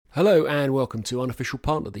Hello and welcome to Unofficial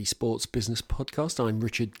Partner, the Sports Business Podcast. I'm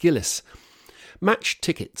Richard Gillis. Match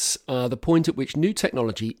tickets are the point at which new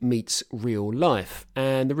technology meets real life,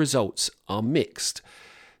 and the results are mixed.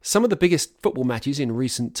 Some of the biggest football matches in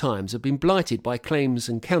recent times have been blighted by claims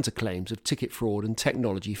and counterclaims of ticket fraud and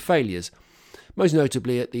technology failures. Most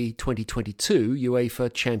notably at the 2022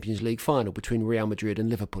 UEFA Champions League final between Real Madrid and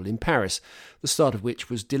Liverpool in Paris, the start of which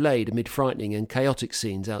was delayed amid frightening and chaotic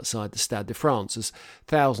scenes outside the Stade de France as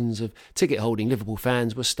thousands of ticket-holding Liverpool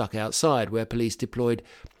fans were stuck outside, where police deployed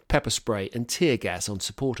pepper spray and tear gas on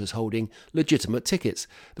supporters holding legitimate tickets.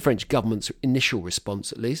 The French government's initial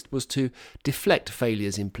response, at least, was to deflect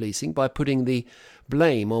failures in policing by putting the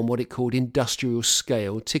blame on what it called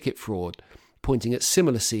industrial-scale ticket fraud, pointing at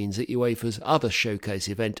similar scenes at UEFA's other showcase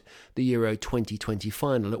event, the Euro 2020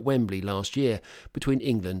 final at Wembley last year between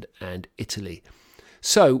England and Italy.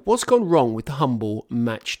 So, what's gone wrong with the humble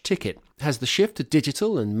match ticket? Has the shift to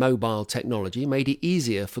digital and mobile technology made it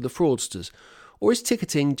easier for the fraudsters? Or is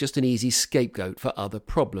ticketing just an easy scapegoat for other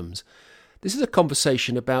problems? This is a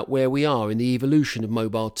conversation about where we are in the evolution of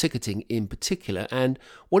mobile ticketing in particular and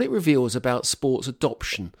what it reveals about sports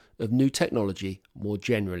adoption of new technology more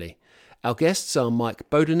generally. Our guests are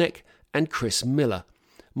Mike Bodanek and Chris Miller.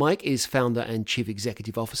 Mike is founder and chief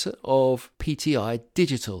executive officer of PTI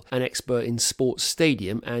Digital, an expert in sports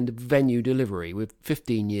stadium and venue delivery with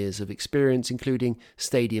 15 years of experience, including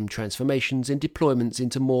stadium transformations and deployments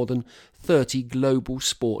into more than 30 global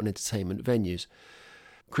sport and entertainment venues.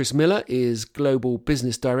 Chris Miller is Global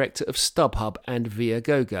Business Director of StubHub and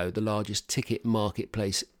Viagogo, the largest ticket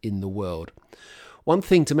marketplace in the world. One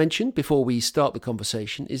thing to mention before we start the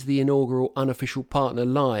conversation is the inaugural Unofficial Partner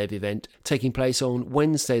Live event taking place on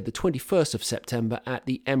Wednesday the 21st of September at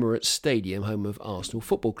the Emirates Stadium, home of Arsenal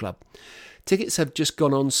Football Club. Tickets have just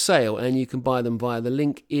gone on sale and you can buy them via the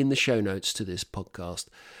link in the show notes to this podcast.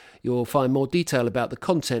 You'll find more detail about the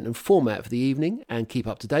content and format for the evening and keep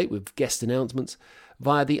up to date with guest announcements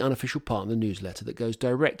via the Unofficial Partner newsletter that goes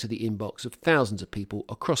direct to the inbox of thousands of people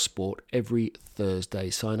across sport every Thursday.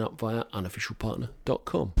 Sign up via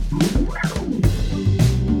unofficialpartner.com.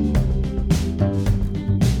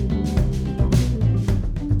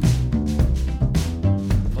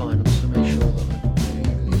 Fine, I'm just going to make sure that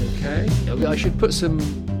I'm okay. I should put some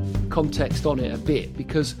context on it a bit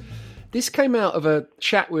because this came out of a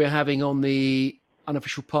chat we were having on the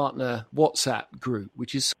Unofficial Partner WhatsApp group,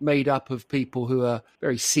 which is made up of people who are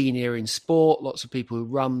very senior in sport, lots of people who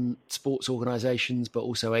run sports organisations, but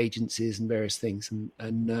also agencies and various things.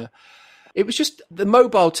 And it was just the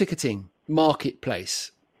mobile ticketing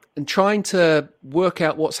marketplace and trying to work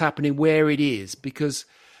out what's happening, where it is, because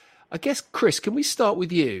I guess, Chris, can we start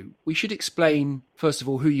with you? We should explain, first of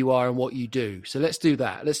all, who you are and what you do. So let's do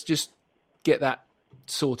that. Let's just get that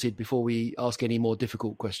sorted before we ask any more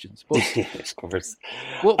difficult questions. Of course.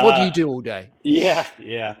 What do you do all day? Yeah.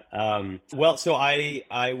 Well, so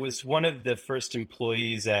I was one of the first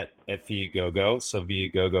employees at Viagogo. So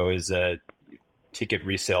Viagogo is a ticket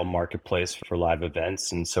resale marketplace for live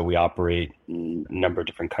events. And so we operate in a number of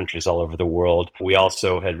different countries all over the world. We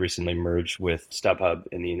also had recently merged with StubHub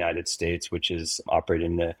in the United States, which is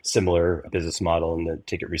operating a similar business model in the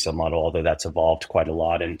ticket resale model, although that's evolved quite a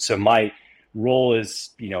lot. And so my role is,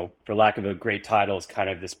 for lack of a great title, is kind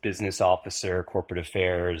of this business officer, corporate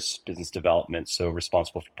affairs, business development. So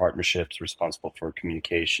responsible for partnerships, responsible for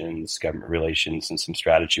communications, government relations, and some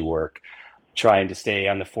strategy work. Trying to stay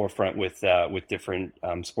on the forefront with different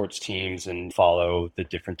sports teams and follow the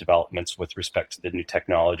different developments with respect to the new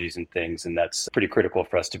technologies and things. And that's pretty critical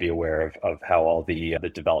for us to be aware of how all the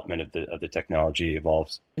development of the technology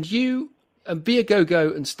evolves. And you and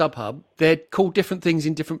Viagogo and StubHub, they're called different things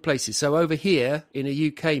in different places. So over here in a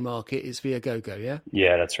UK market, it's Viagogo, yeah?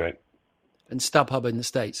 Yeah, that's right. And StubHub in the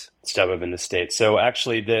States? StubHub in the States. So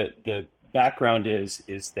actually the background is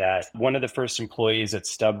that one of the first employees at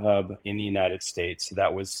StubHub in the United States,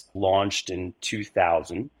 that was launched in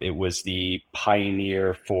 2000. It was the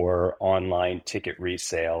pioneer for online ticket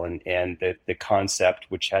resale. And the concept,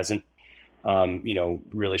 which hasn't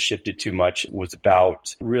really shifted too much, was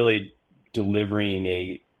about really delivering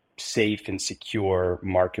a safe and secure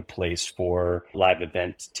marketplace for live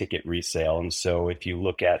event ticket resale. And so if you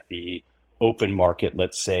look at the open market,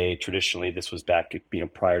 let's say traditionally this was back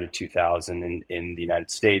prior to 2000 in the United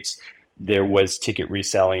States, there was ticket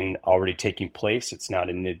reselling already taking place. It's not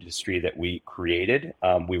an industry that we created.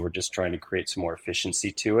 We were just trying to create some more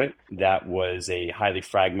efficiency to it. That was a highly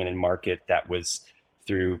fragmented market that was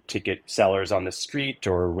through ticket sellers on the street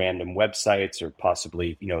or random websites, or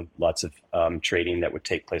possibly, lots of trading that would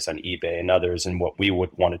take place on eBay and others. And what we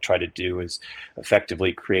would want to try to do is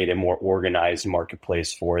effectively create a more organized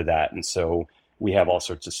marketplace for that. And so we have all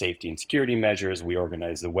sorts of safety and security measures. We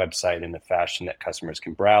organize the website in a fashion that customers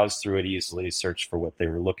can browse through it easily, search for what they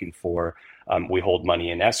were looking for. We hold money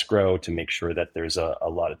in escrow to make sure that there's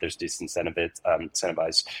there's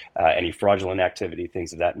disincentivize any fraudulent activity,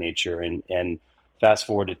 things of that nature. And fast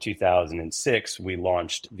forward to 2006, we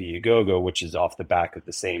launched Viagogo, which is off the back of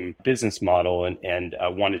the same business model, and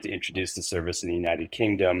wanted to introduce the service in the United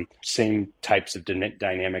Kingdom. Same types of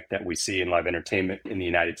dynamic that we see in live entertainment in the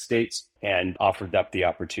United States, and offered up the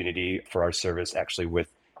opportunity for our service actually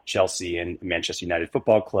with Chelsea and Manchester United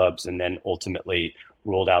football clubs, and then ultimately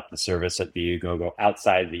rolled out the service at Viagogo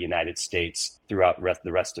outside the United States throughout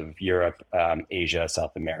the rest of Europe, Asia,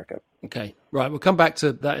 South America. Okay, right. We'll come back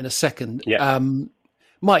to that in a second. Yeah.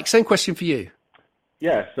 Mike, same question for you.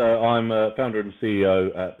 Yeah, so I'm a founder and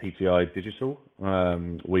CEO at PTI Digital.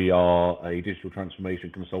 We are a digital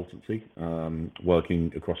transformation consultancy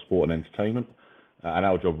working across sport and entertainment. And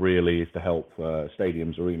our job really is to help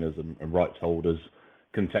stadiums, arenas and rights holders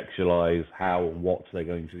contextualize how and what they're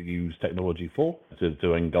going to use technology for to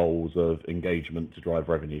doing goals of engagement to drive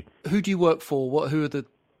revenue. Who do you work for? Who are the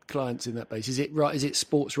clients in that base? Is it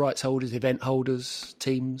sports rights holders, event holders,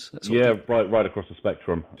 teams? That sort of thing? right across the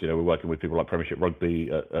spectrum. We're working with people like Premiership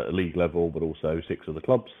Rugby at a league level, but also 6 of the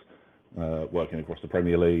clubs, working across the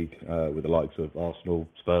Premier League with the likes of Arsenal,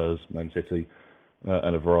 Spurs, Man City,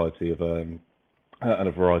 and a variety of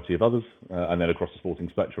others, and then across the sporting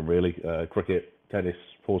spectrum, really, cricket, tennis,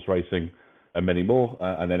 horse racing, and many more,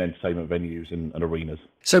 and then entertainment venues and arenas.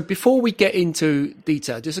 So before we get into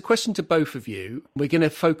detail, just a question to both of you. We're going to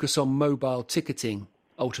focus on mobile ticketing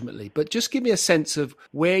ultimately, but just give me a sense of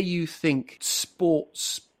where you think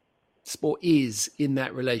sport is in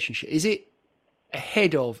that relationship. Is it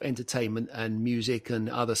ahead of entertainment and music and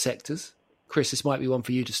other sectors? Chris, this might be one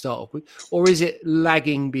for you to start off with. Or is it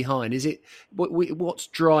lagging behind? Is it what's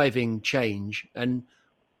driving change, and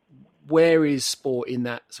where is sport in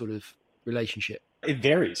that sort of relationship? It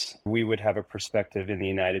varies. We would have a perspective in the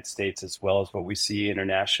United States as well as what we see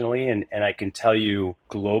internationally. And I can tell you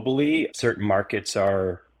globally, certain markets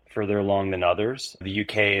are further along than others. The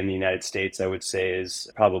UK and the United States, I would say,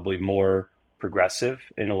 is probably more progressive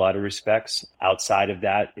in a lot of respects. Outside of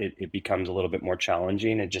that, it becomes a little bit more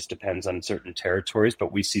challenging. It just depends on certain territories,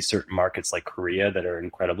 but we see certain markets like Korea that are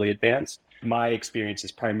incredibly advanced. My experience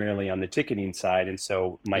is primarily on the ticketing side, and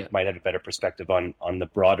so might have a better perspective on the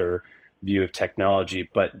broader view of technology.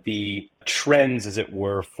 But the trends, as it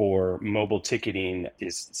were, for mobile ticketing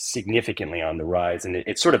is significantly on the rise. And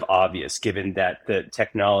it's sort of obvious given that the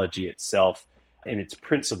technology itself and its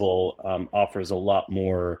principle offers a lot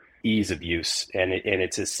more ease of use, and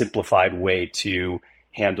it's a simplified way to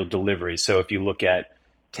handle delivery. So if you look at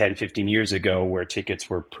 10, 15 years ago where tickets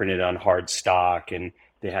were printed on hard stock and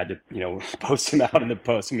they had to, post them out in the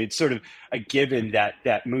post. I mean, it's sort of a given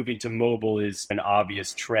that moving to mobile is an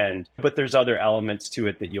obvious trend, but there's other elements to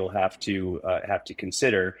it that you'll have to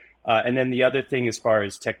consider. And then the other thing, as far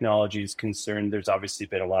as technology is concerned, there's obviously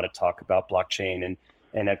been a lot of talk about blockchain and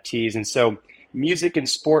NFTs. And so music and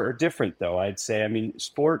sport are different, though, I'd say. I mean,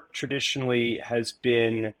 sport traditionally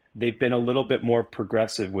they've been a little bit more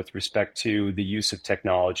progressive with respect to the use of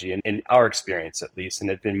technology, and in our experience at least, and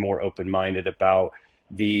have been more open-minded about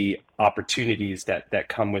the opportunities that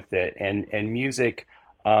come with it. And music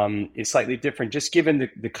is slightly different, just given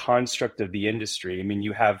the construct of the industry. I mean,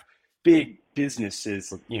 you have big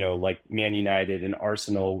businesses, like Man United and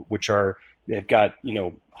Arsenal, they've got,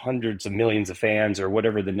 hundreds of millions of fans or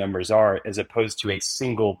whatever the numbers are, as opposed to a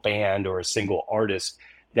single band or a single artist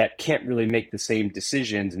that can't really make the same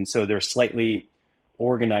decisions. And so they're slightly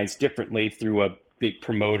organized differently through a big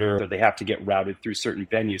promoter, or they have to get routed through certain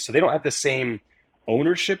venues. So they don't have the same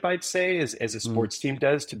ownership, I'd say, as a sports team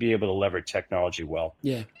does, to be able to leverage technology well.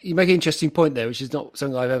 Yeah, you make an interesting point there, which is not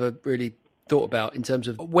something I've ever really thought about in terms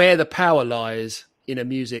of where the power lies in a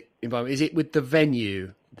music environment. Is it with the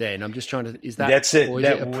venue? Then I'm just trying to, that's it.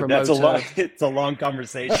 That's a long, it's a long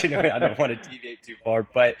conversation. I don't want to deviate too far,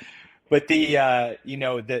 but that's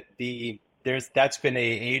been a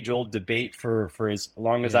age old debate for as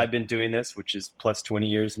long as I've been doing this, which is plus 20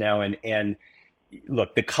 years now. And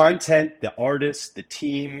look, the content, the artist, the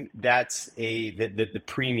team, that's the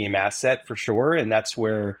premium asset for sure. And that's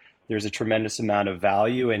where there's a tremendous amount of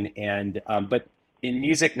value. But in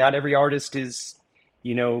music, not every artist is,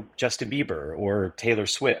 Justin Bieber or Taylor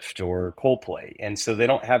Swift or Coldplay. And so they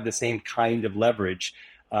don't have the same kind of leverage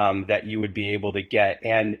that you would be able to get.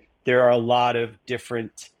 And there are a lot of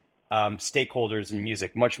different stakeholders in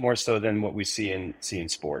music, much more so than what we see in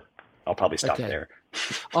sport. I'll probably stop there.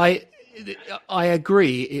 I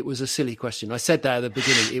agree. It was a silly question. I said that at the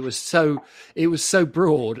beginning. It was so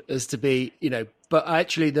broad as to be, but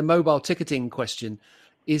actually the mobile ticketing question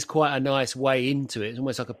is quite a nice way into it. It's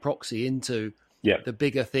almost like a proxy into the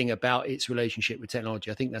bigger thing about its relationship with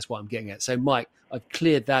technology. I think that's what I'm getting at. So, Mike, I've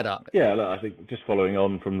cleared that up. Yeah, look, I think just following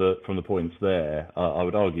on from the points there, I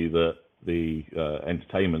would argue that the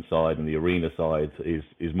entertainment side and the arena side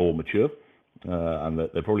is more mature, and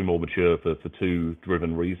that they're probably more mature for two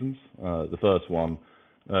driven reasons. The first one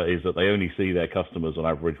is that they only see their customers on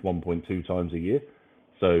average 1.2 times a year.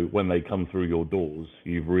 So when they come through your doors,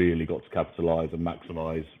 you've really got to capitalise and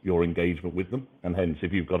maximise your engagement with them. And hence,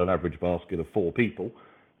 if you've got an average basket of 4 people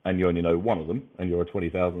and you only know one of them, and you're a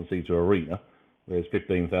 20,000-seater arena, there's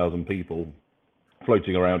 15,000 people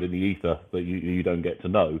floating around in the ether that you don't get to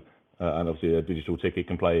know. And obviously, a digital ticket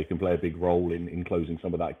can play a big role in closing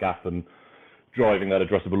some of that gap and driving that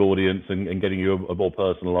addressable audience and getting you a more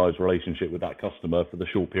personalised relationship with that customer for the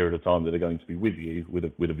short period of time that they're going to be with you,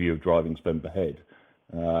 with a view of driving spend per head.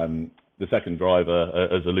 The second driver,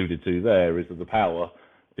 as alluded to there, is that the power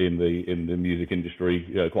in the music industry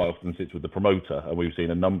quite often sits with the promoter, and we've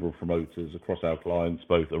seen a number of promoters across our clients,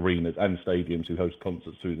 both arenas and stadiums who host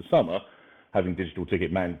concerts through the summer, having digital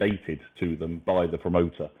ticket mandated to them by the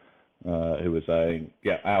promoter, who are saying,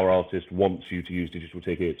 our artist wants you to use digital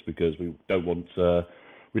tickets because we don't want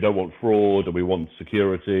fraud, and we want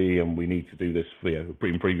security, and we need to do this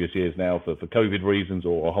in previous years now for COVID reasons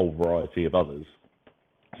or a whole variety of others.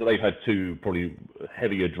 So they've had two probably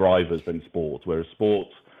heavier drivers than sports, whereas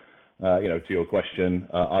sports, to your question,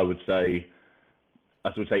 I would say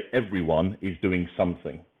everyone is doing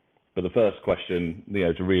something. But the first question,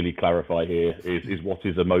 to really clarify here is what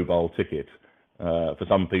is a mobile ticket? For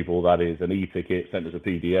some people, that is an e-ticket sent as a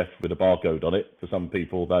PDF with a barcode on it. For some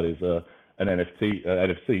people, that is an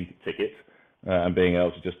NFC ticket and being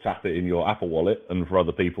able to just tap it in your Apple Wallet. And for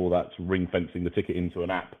other people, that's ring-fencing the ticket into an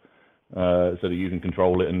app so that you can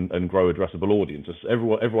control it and grow addressable audience.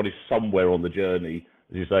 Everyone is somewhere on the journey,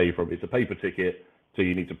 as you say, from it's a paper ticket to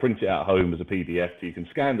you need to print it at home as a PDF to you can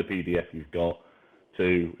scan the PDF you've got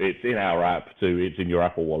to it's in our app to it's in your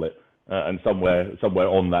Apple Wallet. And somewhere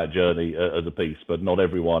on that journey as a piece, but not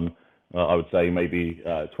everyone. I would say maybe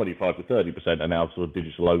 25 to 30% are now sort of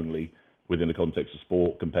digital only within the context of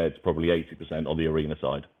sport, compared to probably 80% on the arena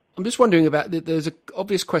side. I'm just wondering about there's an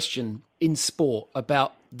obvious question in sport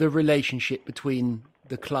about the relationship between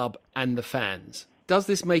the club and the fans. Does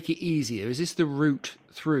this make it easier? Is this the route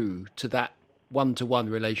through to that one-to-one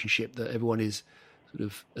relationship that everyone is sort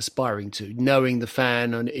of aspiring to, knowing the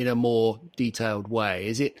fan in a more detailed way?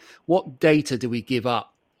 Is it, what data do we give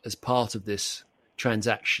up as part of this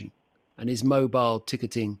transaction? And is mobile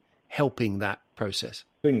ticketing helping that process?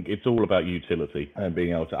 I think it's all about utility and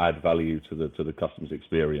being able to add value to the customer's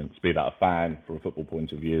experience, be that a fan from a football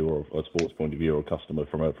point of view or a sports point of view, or a customer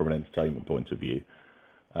from an entertainment point of view.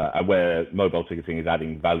 And where mobile ticketing is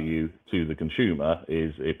adding value to the consumer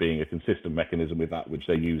is it being a consistent mechanism with that which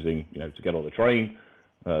they're using, to get on the train,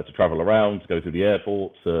 to travel around, to go through the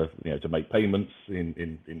airports, to make payments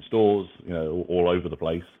in stores, all over the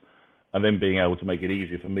place. And then being able to make it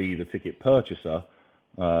easier for me, the ticket purchaser,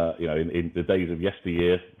 in the days of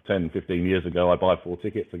yesteryear, 10, 15 years ago, I buy 4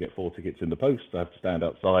 tickets, I get 4 tickets in the post, I have to stand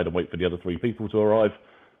outside and wait for the other 3 people to arrive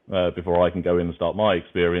before I can go in and start my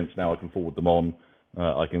experience. Now I can forward them on.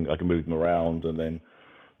 I can move them around, and then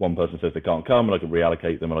one person says they can't come, and I can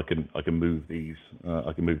reallocate them, and I can move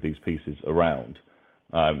these pieces around.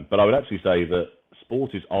 But I would actually say that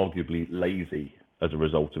sport is arguably lazy as a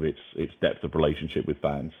result of its depth of relationship with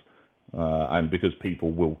fans, and because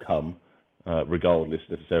people will come regardless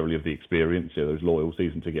necessarily of the experience, those loyal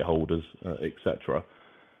season ticket holders, etc.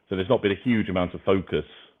 So there's not been a huge amount of focus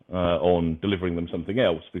on delivering them something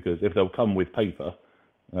else, because if they'll come with paper,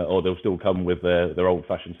 or they'll still come with their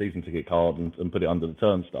old-fashioned season ticket card and put it under the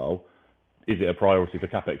turnstile, is it a priority for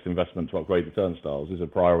CapEx investment to upgrade the turnstiles? Is it a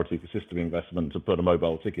priority for system investment to put a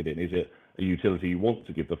mobile ticket in? Is it a utility you want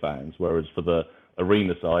to give the fans? Whereas for the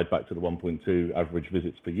arena side, back to the 1.2 average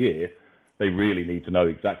visits per year, they really need to know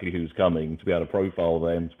exactly who's coming to be able to profile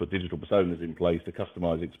them, to put digital personas in place, to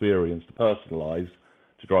customise experience, to personalise,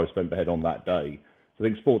 to drive spend per head on that day. So I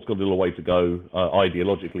think sport's got a little way to go,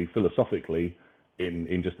 ideologically, philosophically,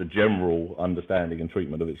 in just the general understanding and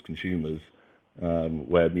treatment of its consumers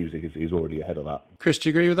where music is already ahead of that. Chris, do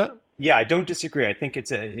you agree with that? Yeah, I don't disagree. I think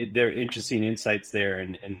there are interesting insights there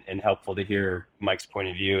and helpful to hear Mike's point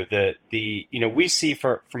of view. We see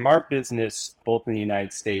from our business, both in the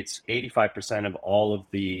United States, 85% of all of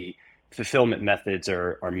the fulfillment methods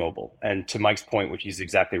are mobile. And to Mike's point, which he's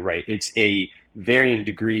exactly right, it's a varying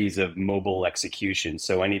degrees of mobile execution.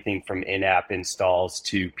 So anything from in-app installs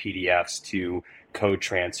to PDFs to code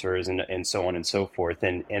transfers and so on and so forth.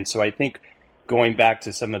 And so I think going back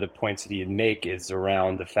to some of the points that he'd make is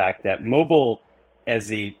around the fact that mobile as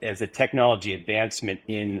a technology advancement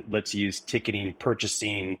in, let's use ticketing,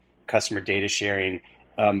 purchasing, customer data sharing,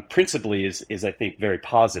 principally is I think very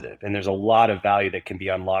positive, and there's a lot of value that can be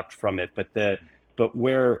unlocked from it. But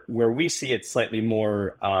where we see it slightly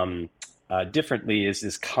more differently is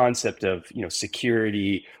this concept of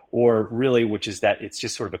security, or really, which is that it's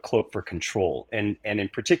just sort of a cloak for control, and in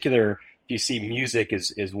particular, you see music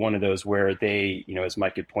is one of those where they, as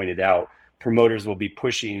Mike had pointed out, promoters will be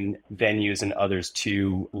pushing venues and others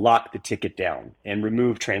to lock the ticket down and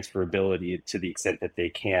remove transferability to the extent that they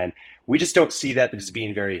can. We just don't see that as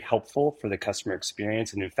being very helpful for the customer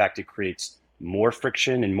experience. And in fact, it creates more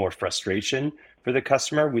friction and more frustration for the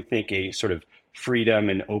customer. We think a sort of freedom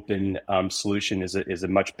and open solution is a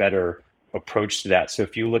much better approach to that. So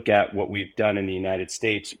if you look at what we've done in the United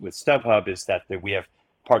States with StubHub, is that we have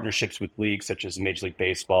partnerships with leagues such as Major League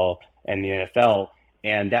Baseball and the NFL.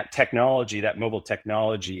 And that technology, that mobile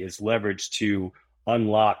technology, is leveraged to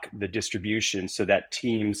unlock the distribution so that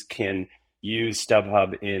teams can use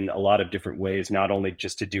StubHub in a lot of different ways, not only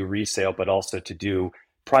just to do resale, but also to do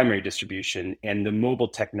primary distribution. And the mobile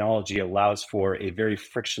technology allows for a very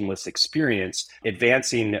frictionless experience,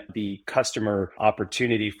 advancing the customer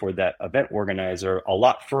opportunity for that event organizer a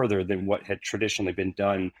lot further than what had traditionally been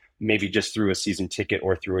done, maybe just through a season ticket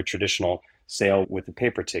or through a traditional sale with a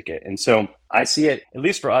paper ticket. And so I see it, at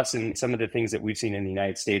least for us and some of the things that we've seen in the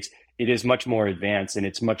United States, it is much more advanced, and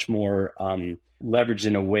it's much more leveraged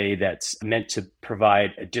in a way that's meant to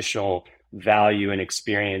provide additional value and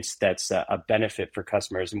experience that's a benefit for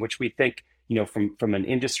customers, and which we think, from an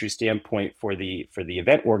industry standpoint for the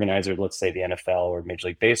event organizer, let's say the NFL or Major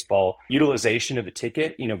League Baseball, utilization of a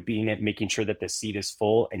ticket, making sure that the seat is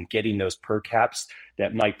full and getting those per caps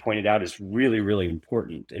that Mike pointed out is really, really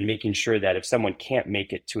important. And making sure that if someone can't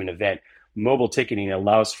make it to an event, mobile ticketing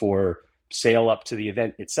allows for sale up to the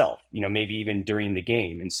event itself, maybe even during the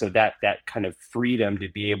game. And so that kind of freedom to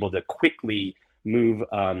be able to quickly move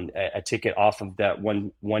a ticket off of that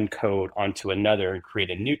one code onto another and create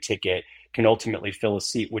a new ticket can ultimately fill a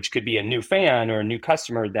seat, which could be a new fan or a new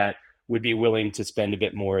customer that would be willing to spend a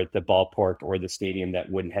bit more at the ballpark or the stadium that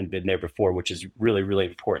hadn't been there before, which is really, really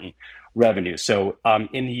important revenue. So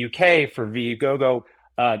in the UK for Viagogo,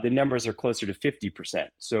 the numbers are closer to 50%.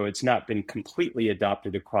 So it's not been completely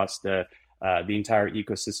adopted across the entire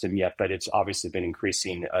ecosystem yet, but it's obviously been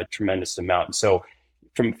increasing a tremendous amount. So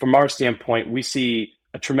from our standpoint, we see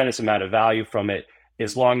a tremendous amount of value from it,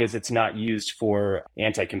 as long as it's not used for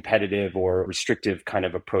anti-competitive or restrictive kind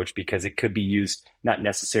of approach, because it could be used not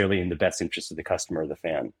necessarily in the best interest of the customer or the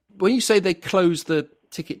fan. When you say they close the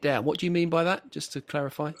ticket down, what do you mean by that? Just to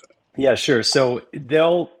clarify. Yeah, sure. So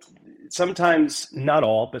they'll sometimes, not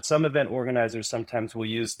all, but some event organizers sometimes will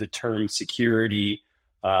use the term security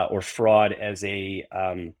or fraud as a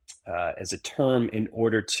term in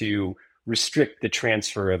order to restrict the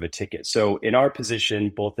transfer of a ticket. So in our position,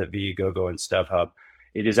 both at Viagogo and StubHub,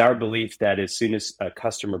 it is our belief that as soon as a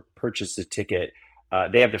customer purchases a ticket,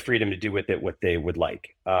 they have the freedom to do with it what they would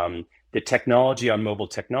like. The technology on mobile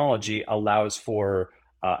technology allows for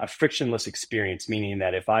a frictionless experience, meaning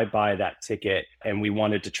that if I buy that ticket and we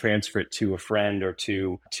wanted to transfer it to a friend or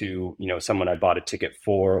to someone I bought a ticket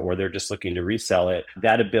for, or they're just looking to resell it,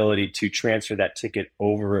 that ability to transfer that ticket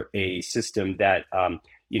over a system that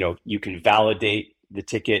you can validate the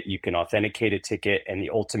ticket, you can authenticate a ticket, and you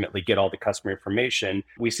ultimately get all the customer information.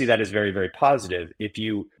 We see that as very, very positive. If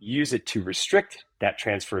you use it to restrict that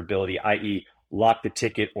transferability, i.e. lock the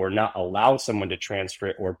ticket or not allow someone to transfer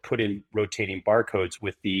it, or put in rotating barcodes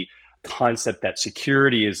with the concept that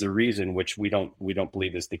security is the reason, which we don't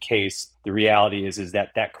believe is the case. The reality is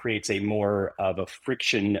that creates a more of a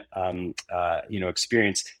friction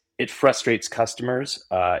experience. It frustrates customers.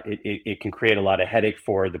 It can create a lot of headache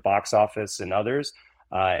for the box office and others.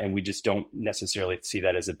 And we just don't necessarily see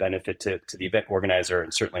that as a benefit to the event organizer,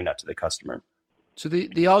 and certainly not to the customer. So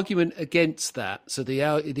the argument against that, so the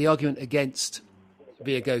argument against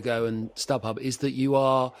Viagogo and StubHub is that you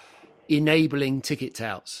are enabling ticket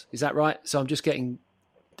touts. Is that right? So I'm just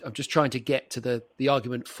trying to get to the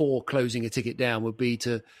argument for closing a ticket down would be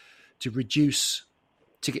to reduce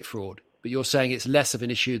ticket fraud. But you're saying it's less of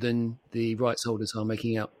an issue than the rights holders are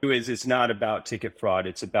making out. It's not about ticket fraud.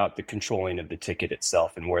 It's about the controlling of the ticket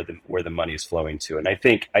itself and where the money is flowing to. And I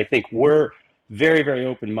think we're very, very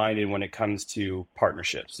open-minded when it comes to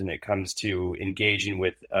partnerships and it comes to engaging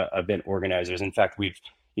with event organizers. In fact, we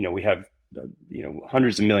have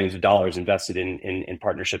hundreds of millions of dollars invested in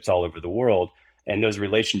partnerships all over the world. And those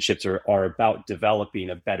relationships are about developing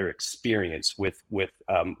a better experience with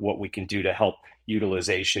what we can do to help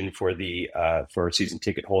utilization for a season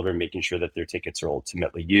ticket holder, making sure that their tickets are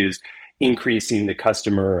ultimately used, increasing the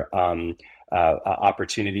customer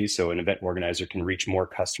opportunities so an event organizer can reach more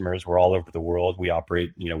customers. We're all over the world. We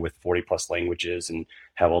operate with 40 plus languages and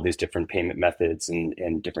have all these different payment methods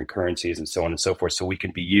and different currencies and so on and so forth. So we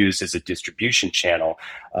can be used as a distribution channel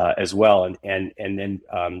as well. And then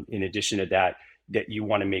in addition to that you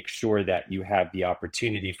want to make sure that you have the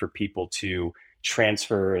opportunity for people to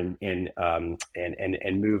transfer and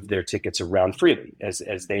move their tickets around freely as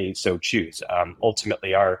they so choose.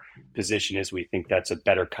 Ultimately, our position is we think that's a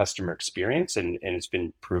better customer experience, and it's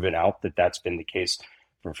been proven out that that's been the case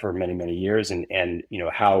for many, many years. And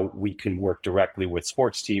how we can work directly with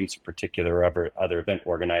sports teams, in particular other event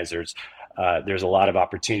organizers. There's a lot of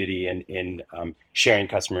opportunity in sharing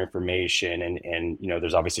customer information, and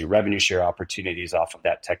there's obviously revenue share opportunities off of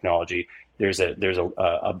that technology. There's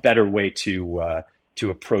a better way to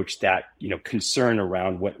approach that concern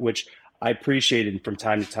around which I appreciate, and from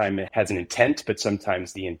time to time it has an intent, but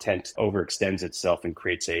sometimes the intent overextends itself and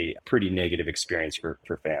creates a pretty negative experience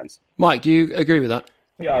for fans. Mike, do you agree with that?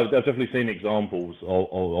 Yeah, I've definitely seen examples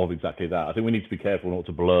of exactly that. I think we need to be careful not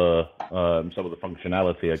to blur some of the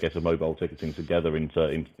functionality, I guess, of mobile ticketing together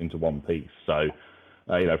into one piece. So,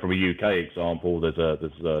 from a UK example, there's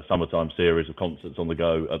a summertime series of concerts on the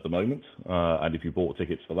go at the moment, and if you bought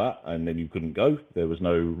tickets for that and then you couldn't go, there was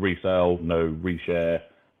no resale, no reshare,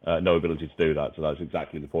 no ability to do that. So that's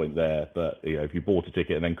exactly the point there. That if you bought a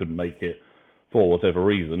ticket and then couldn't make it for whatever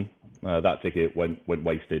reason, that ticket went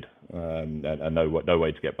wasted, and no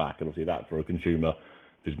way to get back. And obviously that for a consumer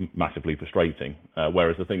is massively frustrating.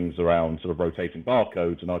 Whereas the things around sort of rotating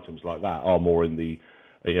barcodes and items like that are more in the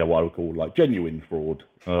what I would call like genuine fraud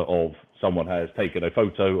of someone has taken a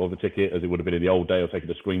photo of a ticket as it would have been in the old day, or taken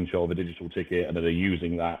a screenshot of a digital ticket, and then they're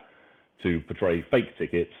using that to portray fake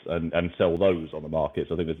tickets and sell those on the market.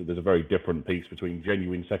 So I think there's a very different piece between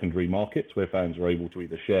genuine secondary markets where fans are able to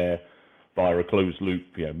either share via a closed loop,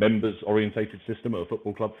 members orientated system at a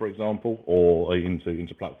football club, for example, or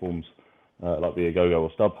into platforms like Viagogo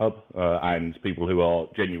or StubHub, and people who are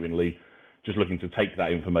genuinely just looking to take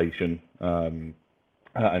that information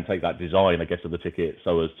and take that design, I guess, of the ticket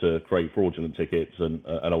so as to create fraudulent tickets and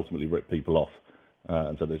ultimately rip people off.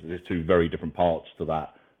 And so there's two very different parts to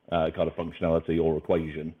that kind of functionality or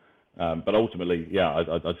equation. But ultimately,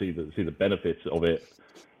 I see the benefits of it,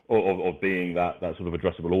 of being that sort of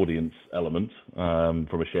addressable audience element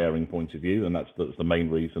from a sharing point of view, and that's the main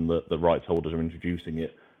reason that the rights holders are introducing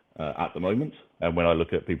it at the moment. And when I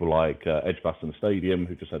look at people like Edgbaston Stadium,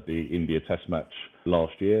 who just had the India Test match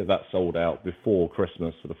last year, that sold out before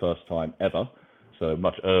Christmas for the first time ever. So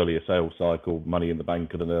much earlier sales cycle, money in the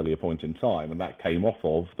bank at an earlier point in time, and that came off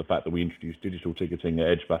of the fact that we introduced digital ticketing at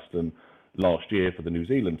Edgbaston last year for the New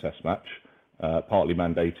Zealand Test match. Partly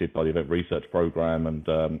mandated by the event research program and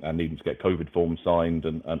needing to get COVID forms signed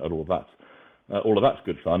and all of that. All of that's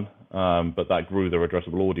good fun, but that grew their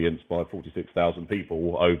addressable audience by 46,000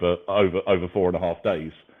 people over 4.5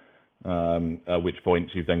 days. At which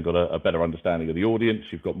point you've then got a better understanding of the audience.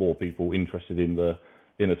 You've got more people interested in the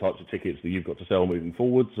types of tickets that you've got to sell moving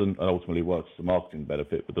forwards, and ultimately works as a marketing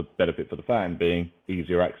benefit. But the benefit for the fan being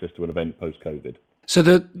easier access to an event post-COVID.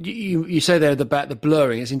 So you say there about the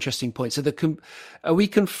blurring is an interesting point. So are we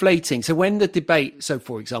conflating? So when the debate, so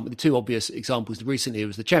for example, the two obvious examples recently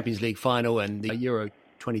was the Champions League final and the Euro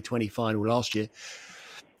 2020 final last year,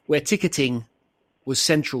 where ticketing was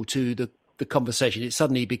central to the conversation. It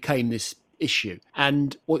suddenly became this issue.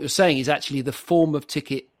 And what you're saying is actually the form of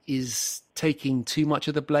ticket is taking too much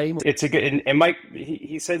of the blame. It's a good, and Mike,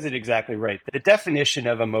 he says it exactly right. The definition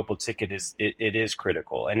of a mobile ticket is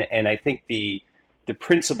critical, and I think the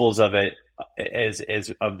principles of it as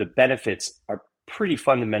of the benefits are pretty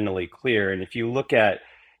fundamentally clear. And if you look at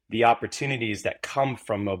the opportunities that come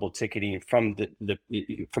from mobile ticketing, from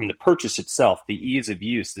the purchase itself, the ease of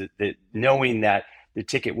use, the knowing that the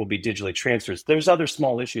ticket will be digitally transferred. There's other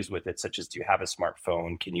small issues with it, such as do you have a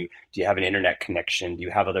smartphone? Do you have an internet connection? Do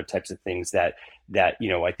you have other types of things that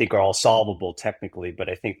I think are all solvable technically? But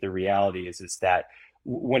I think the reality is that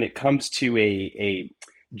when it comes to a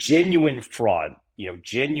genuine fraud,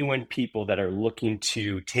 genuine people that are looking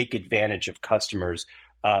to take advantage of customers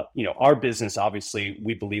Our business, obviously,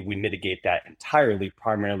 we believe we mitigate that entirely,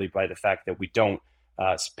 primarily by the fact that we don't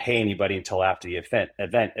pay anybody until after the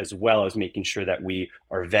event, as well as making sure that we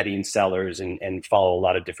are vetting sellers and follow a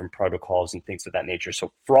lot of different protocols and things of that nature.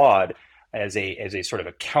 So fraud as a sort of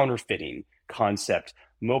a counterfeiting concept,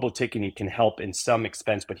 mobile ticketing can help in some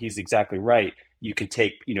expense, but he's exactly right. You can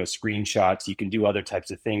take, screenshots, you can do other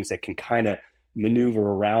types of things that can kind of maneuver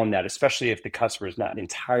around that, especially if the customer is not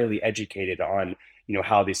entirely educated on,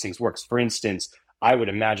 how these things works. For instance, I would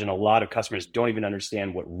imagine a lot of customers don't even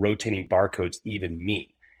understand what rotating barcodes even mean.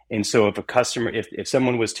 And so if a customer, if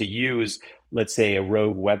someone was to use, let's say, a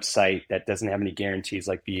rogue website that doesn't have any guarantees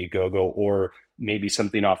like Viagogo, or maybe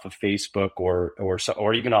something off of Facebook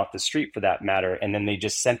or even off the street for that matter, and then they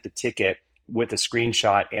just sent the ticket with a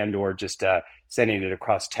screenshot and or just sending it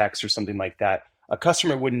across text or something like that, a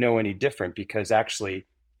customer wouldn't know any different, because actually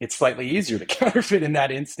it's slightly easier to counterfeit in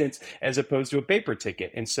that instance as opposed to a paper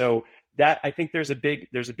ticket. And so that, I think there's a big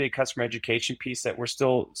customer education piece that we're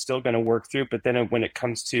still going to work through. But then when it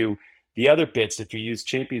comes to the other bits, if you use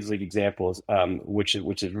Champions League examples, which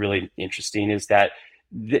is really interesting, is that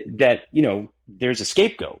there's a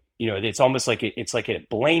scapegoat. It's almost like it's like a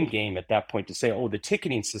blame game at that point to say, oh, the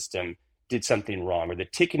ticketing system did something wrong, or the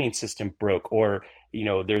ticketing system broke, or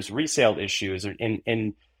there's resale issues,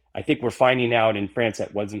 and I think we're finding out in France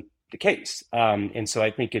that wasn't the case. And so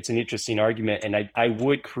I think it's an interesting argument, and I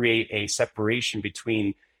would create a separation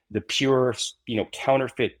between the pure,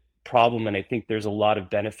 counterfeit problem, and I think there's a lot of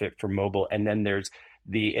benefit for mobile, and then there's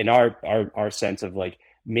in our sense of like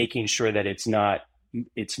making sure that it's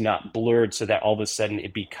not blurred, so that all of a sudden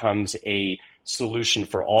it becomes a solution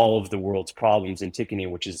for all of the world's problems in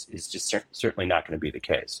ticketing, which is just certainly not going to be the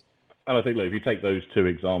case. And I think, look, if you take those two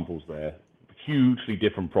examples there, hugely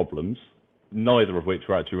different problems, neither of which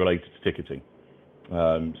were actually related to ticketing.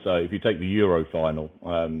 So if you take the Euro final,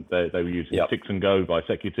 they were using Tix and Go by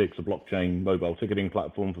Secutix, a blockchain mobile ticketing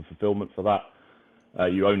platform for fulfillment for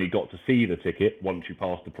that. You only got to see the ticket once you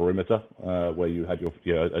passed the perimeter, where you had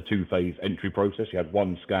a two-phase entry process. You had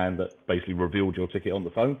one scan that basically revealed your ticket on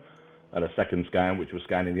the phone, and a second scan which was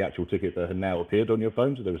scanning the actual ticket that had now appeared on your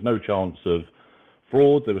phone. So there was no chance of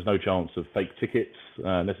fraud, there was no chance of fake tickets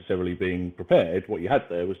necessarily being prepared. What you had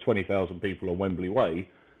there was 20,000 people on Wembley Way,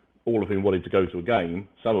 all of whom wanted to go to a game,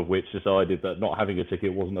 some of which decided that not having a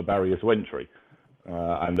ticket wasn't a barrier to entry.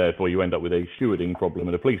 And therefore you end up with a stewarding problem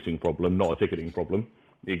and a policing problem, not a ticketing problem.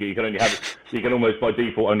 You can almost by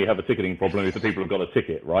default only have a ticketing problem if the people have got a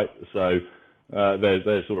ticket, right? So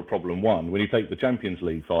there's sort of problem one. When you take the Champions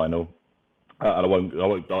League final, and I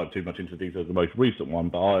won't dive too much into the details of the most recent one,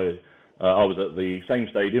 but I was at the same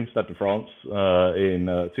stadium, Stade de France,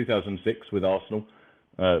 in 2006 with Arsenal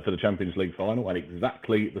for the Champions League final, and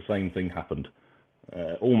exactly the same thing happened.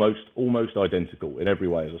 Almost identical in every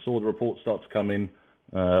way. As I saw the reports start to come in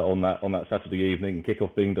on that Saturday evening,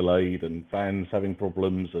 kickoff being delayed, and fans having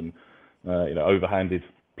problems, and overhanded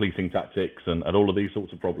policing tactics, and all of these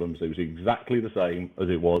sorts of problems, it was exactly the same as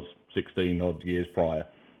it was 16 odd years prior.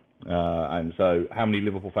 And so, how many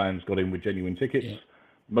Liverpool fans got in with genuine tickets? Yeah.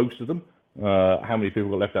 Most of them. How many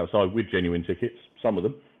people got left outside with genuine tickets? Some of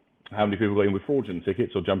them. How many people got in with fraudulent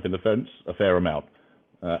tickets or jumping the fence? A fair amount.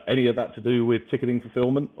 Any of that to do with ticketing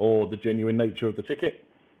fulfillment or the genuine nature of the ticket?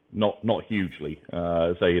 Not hugely.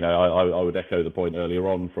 I would echo the point earlier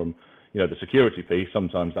on from the security piece.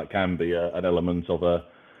 Sometimes that can be an element of a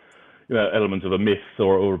myth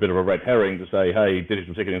or a bit of a red herring to say, hey,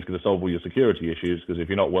 digital ticketing is going to solve all your security issues, because if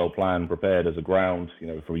you're not well planned, prepared as a ground,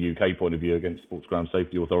 from a UK point of view against Sports Ground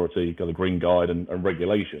Safety Authority, got a green guide and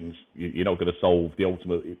regulations, you're not going to solve the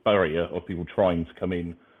ultimate barrier of people trying to come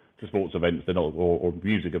in to sports events they're not, or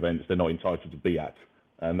music events they're not entitled to be at.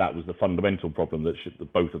 And that was the fundamental problem that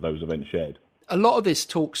both of those events shared. A lot of this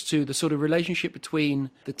talks to the sort of relationship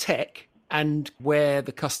between the tech and where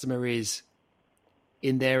the customer is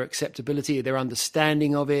in their acceptability, their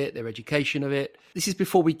understanding of it, their education of it. This is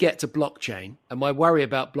before we get to blockchain. And my worry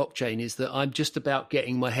about blockchain is that I'm just about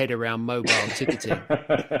getting my head around mobile ticketing.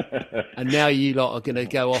 And now you lot are going to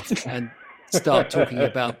go off and start talking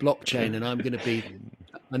about blockchain, and I'm going to be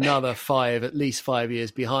another at least 5 years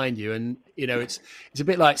behind you. And, it's a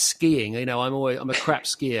bit like skiing. I'm a crap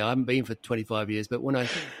skier. I haven't been for 25 years, but when I'm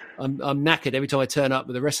knackered every time I turn up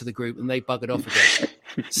with the rest of the group and they buggered off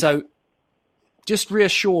again. So just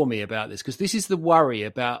reassure me about this, because this is the worry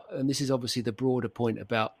about, and this is obviously the broader point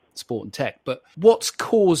about sport and tech, but what's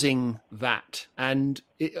causing that? And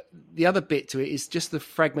the other bit to it is just the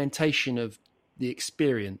fragmentation of the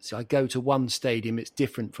experience. I go to one stadium, it's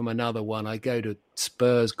different from another one. I go to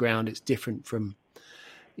Spurs ground, it's different from,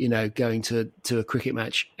 going to a cricket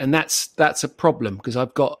match. And that's a problem, because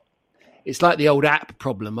it's like the old app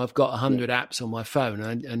problem. I've got 100 apps on my phone,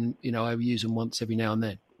 and I use them once every now and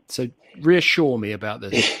then. So reassure me about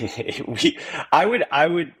this.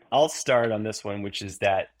 I'll start on this one, which is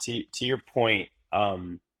that to your point,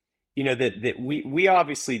 that we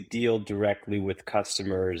obviously deal directly with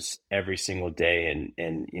customers every single day,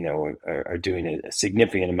 and are doing a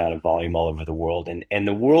significant amount of volume all over the world, and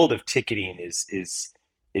the world of ticketing is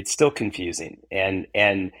it's still confusing,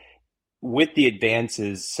 and with the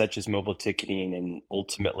advances such as mobile ticketing, and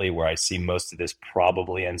ultimately where I see most of this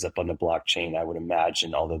probably ends up on the blockchain, I would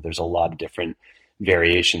imagine, although there's a lot of different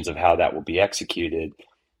variations of how that will be executed.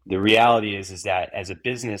 The reality is that as a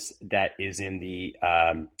business that is in the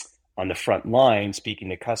on the front line speaking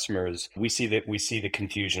to customers, we see the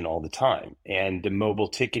confusion all the time, and the mobile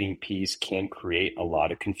ticketing piece can create a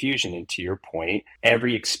lot of confusion. And to your point,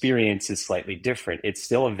 every experience is slightly different. It's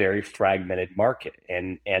still a very fragmented market,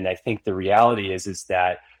 and I think the reality is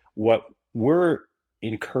that what we're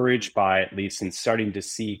encouraged by, at least, and starting to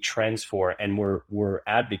see trends for, and we're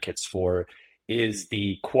advocates for, is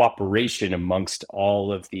the cooperation amongst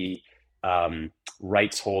all of the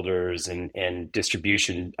rights holders and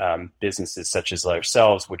distribution businesses such as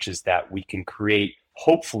ourselves, which is that we can create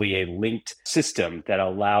hopefully a linked system that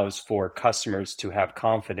allows for customers to have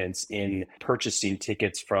confidence in purchasing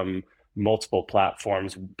tickets from multiple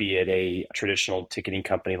platforms, be it a traditional ticketing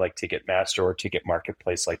company like Ticketmaster or ticket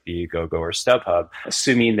marketplace like Viagogo or StubHub,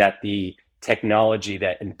 assuming that the technology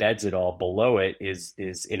that embeds it all below it is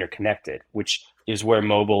interconnected, which is where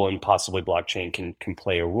mobile and possibly blockchain can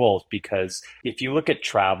play a role. Because if you look at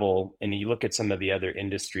travel and you look at some of the other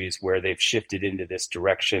industries where they've shifted into this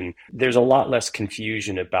direction, there's a lot less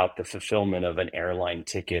confusion about the fulfillment of an airline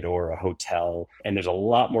ticket or a hotel. And there's a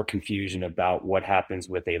lot more confusion about what happens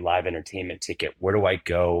with a live entertainment ticket. Where do I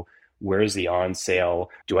go? Where's the on sale?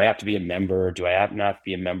 Do I have to be a member? Do I have not to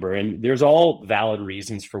be a member? And there's all valid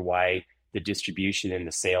reasons for why the distribution and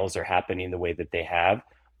the sales are happening the way that they have.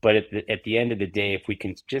 But at the end of the day, if we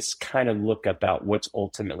can just kind of look about what's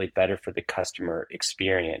ultimately better for the customer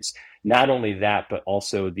experience, not only that, but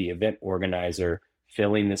also the event organizer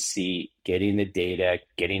filling the seat, getting the data,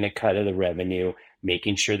 getting a cut of the revenue,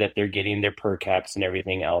 making sure that they're getting their per caps and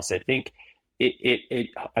everything else. I think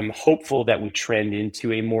I'm hopeful that we trend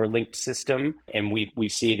into a more linked system, and we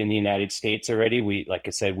see it in the United States already. Like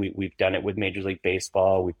I said, we've done it with Major League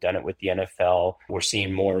Baseball. We've done it with the NFL. We're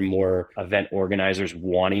seeing more and more event organizers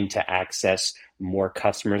wanting to access more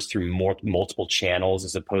customers through multiple channels,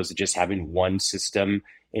 as opposed to just having one system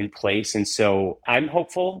in place. And so I'm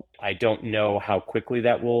hopeful. I don't know how quickly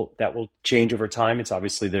that will change over time. It's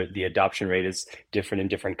obviously the adoption rate is different in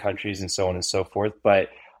different countries and so on and so forth. But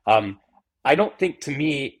I don't think, to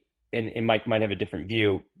me, and Mike might have a different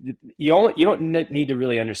view, you don't need to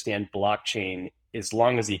really understand blockchain as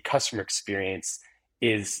long as the customer experience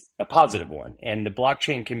is a positive one. And the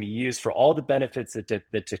blockchain can be used for all the benefits that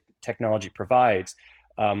the technology provides,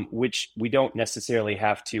 which we don't necessarily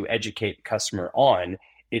have to educate the customer on.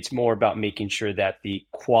 It's more about making sure that the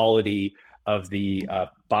quality of the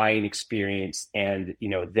buying experience and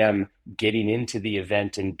them getting into the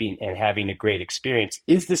event and having a great experience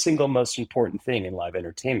is the single most important thing in live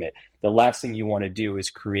entertainment. The last thing you want to do is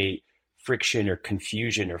create friction or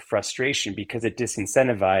confusion or frustration, because it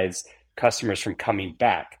disincentivizes customers from coming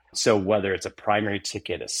back. So whether it's a primary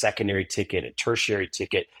ticket, a secondary ticket, a tertiary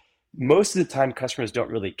ticket, most of the time customers don't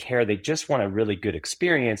really care. They just want a really good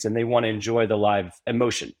experience, and they want to enjoy the live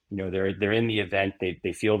emotion. They're in the event,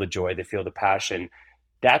 they feel the joy, they feel the passion.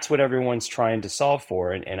 That's what everyone's trying to solve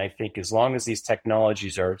for. And I think as long as these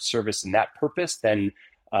technologies are servicing that purpose, then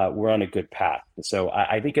we're on a good path. So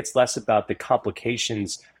I think it's less about the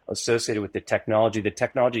complications associated with the technology. The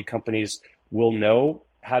technology companies will know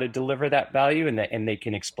how to deliver that value, and they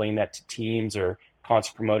can explain that to teams or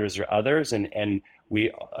concert promoters or others. And we,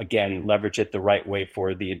 again, leverage it the right way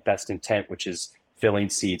for the best intent, which is filling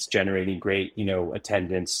seats, generating great,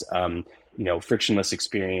 attendance, frictionless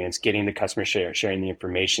experience, getting the customer sharing the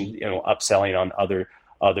information, upselling on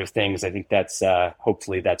other things. I think that's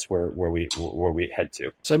hopefully that's where we head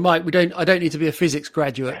to. So, Mike, I don't need to be a physics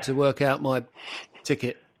graduate to work out my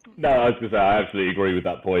ticket. No, I was going to say, I absolutely agree with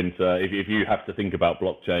that point. If you have to think about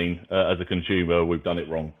blockchain as a consumer, we've done it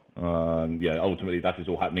wrong. Ultimately that is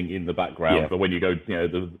all happening in the background. Yeah. But when you go,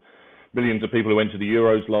 the millions of people who went to the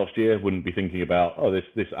Euros last year wouldn't be thinking about,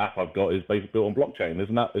 this app I've got is basically built on blockchain.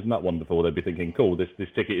 Isn't that wonderful? They'd be thinking, cool, this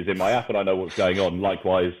ticket is in my app and I know what's going on.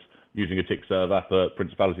 Likewise, using a TickServe app at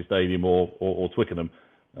Principality Stadium or Twickenham,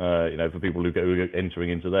 for people who are entering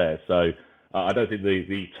into there. So I don't think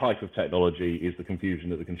the type of technology is the confusion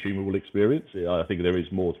that the consumer will experience. I think there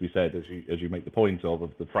is more to be said, as you make the point of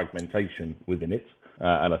the fragmentation within it.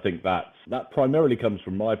 And I think that primarily comes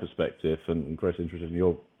from my perspective, and Chris, interested in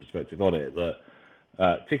your perspective on it,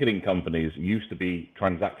 that ticketing companies used to be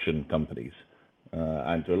transaction companies,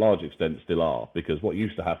 and to a large extent still are, because what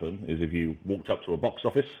used to happen is if you walked up to a box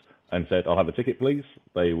office and said, "I'll have a ticket, please,"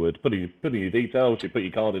 they would put in your details, you put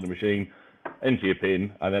your card in the machine, enter your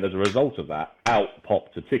PIN, and then as a result of that, out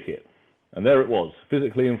popped a ticket. And there it was,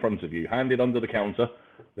 physically in front of you, handed under the counter.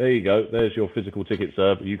 There you go, there's your physical ticket,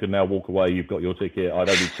 sir. You can now walk away, you've got your ticket, I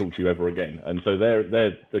don't need to talk to you ever again. And so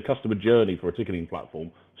the customer journey for a ticketing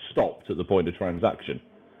platform stopped at the point of transaction.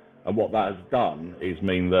 And what that has done is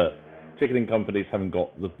mean that ticketing companies haven't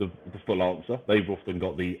got the full answer. They've often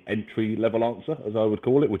got the entry-level answer, as I would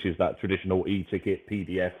call it, which is that traditional e-ticket,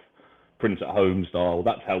 PDF, print at home style.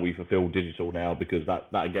 That's how we fulfill digital now, because that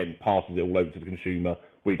again passes it all over to the consumer.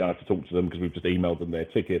 We don't have to talk to them because we've just emailed them their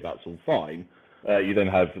ticket. That's all fine. You then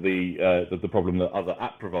have the problem that other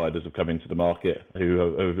app providers have come into the market who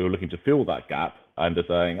are looking to fill that gap and are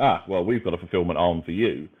saying, well, we've got a fulfillment arm for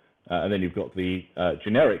you. And then you've got the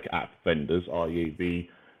generic app vendors, i.e. the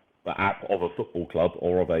app of a football club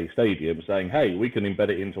or of a stadium, saying, hey, we can embed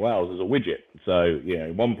it into ours as a widget. So,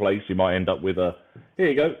 in one place you might end up with here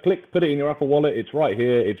you go, click, put it in your Apple Wallet, it's right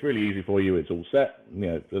here, it's really easy for you, it's all set.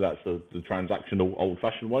 So that's the transactional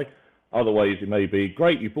old-fashioned way. Other ways it may be,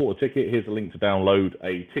 great, you bought a ticket, here's a link to download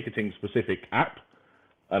a ticketing-specific app.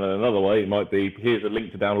 And then another way it might be, here's a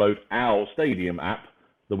link to download our stadium app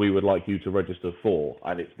that we would like you to register for.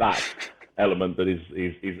 And it's that element that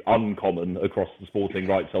is uncommon across the sporting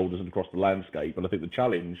rights holders and across the landscape. And I think the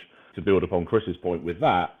challenge, to build upon Chris's point with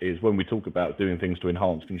that, is when we talk about doing things to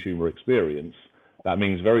enhance consumer experience, that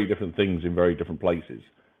means very different things in very different places.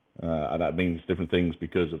 And that means different things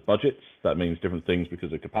because of budgets, that means different things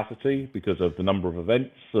because of capacity, because of the number of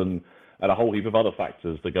events, and a whole heap of other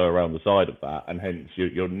factors that go around the side of that. And hence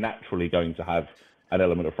you're naturally going to have an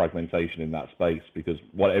element of fragmentation in that space, because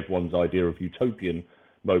what everyone's idea of utopian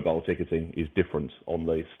mobile ticketing is different on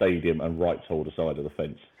the stadium and rights holder side of the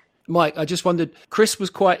fence. Mike, I just wondered, Chris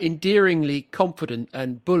was quite endearingly confident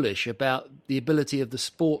and bullish about the ability of the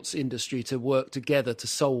sports industry to work together to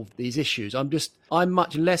solve these issues. I'm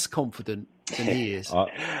much less confident than he is. I'll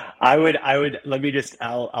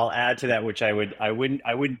add to that, which I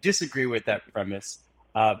wouldn't disagree with that premise.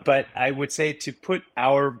 But I would say, to put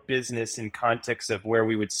our business in context of where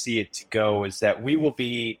we would see it to go, is that we will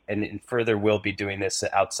be, and further will be doing this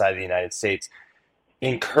outside of the United States,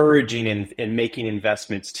 encouraging and making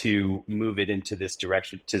investments to move it into this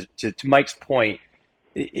direction. To Mike's point,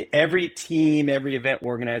 every team, every event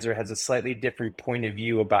organizer has a slightly different point of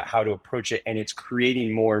view about how to approach it, and it's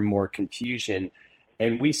creating more and more confusion.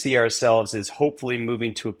 And we see ourselves as hopefully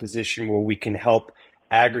moving to a position where we can help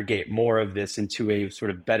aggregate more of this into a sort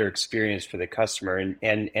of better experience for the customer.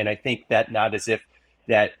 And I think that, not as if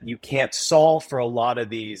that you can't solve for a lot of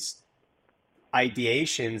these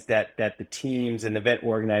ideations that the teams and event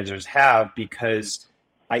organizers have, because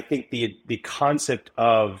I think the concept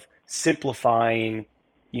of simplifying,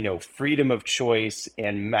 freedom of choice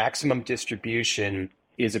and maximum distribution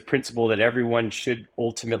is a principle that everyone could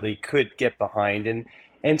get behind.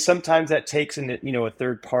 And sometimes that takes a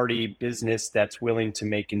third party business that's willing to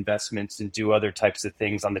make investments and do other types of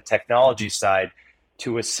things on the technology side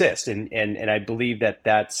to assist. And I believe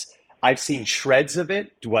that's, I've seen shreds of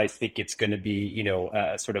it. Do I think it's going to be,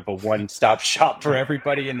 sort of a one-stop shop for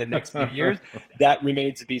everybody in the next few years? That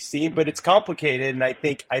remains to be seen, but it's complicated. And I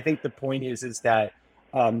think the point is that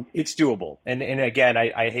it's doable. And again,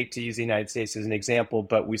 I hate to use the United States as an example,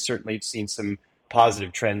 but we certainly have seen some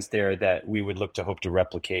positive trends there that we would hope to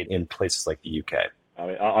replicate in places like the UK. I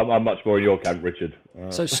mean, I'm much more in your camp, Richard.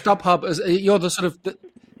 So StubHub, you're the sort of...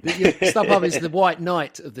 StubHub is the white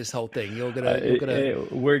knight of this whole thing. We're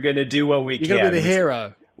gonna do what we can. You're gonna be the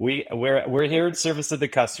hero. We're here in service of the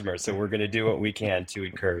customer, so we're gonna do what we can to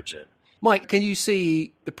encourage it. Mike, can you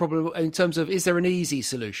see the problem in terms of, is there an easy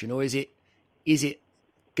solution, or is it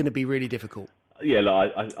going to be really difficult? Yeah,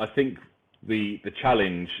 I think the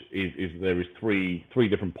challenge is there is three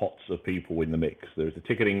different pots of people in the mix. There's the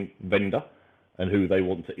ticketing vendor and who they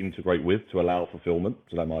want to integrate with to allow fulfillment.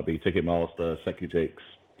 So that might be Ticketmaster, Secutix,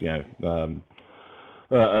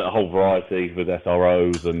 a whole variety with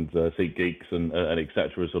SROs and SeatGeeks and et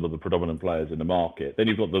cetera, sort of the predominant players in the market. Then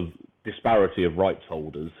you've got the disparity of rights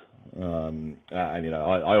holders. I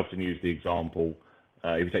often use the example,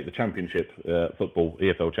 if you take the championship football,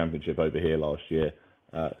 EFL championship over here last year,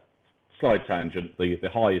 slight tangent, the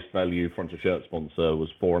highest value front of shirt sponsor was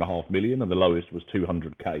 4.5 million and the lowest was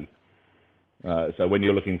 200K. So when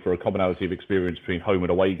you're looking for a commonality of experience between home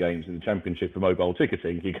and away games in the Championship for mobile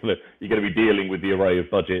ticketing, you're going to be dealing with the array of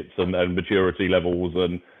budgets and maturity levels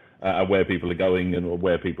and where people are going and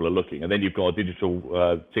where people are looking. And then you've got a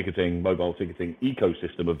digital ticketing, mobile ticketing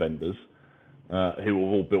ecosystem of vendors who have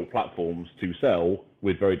all built platforms to sell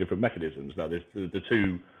with very different mechanisms. Now, there's the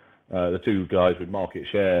two guys with market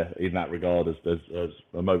share in that regard as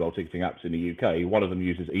mobile ticketing apps in the UK. One of them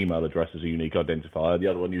uses email address as a unique identifier. The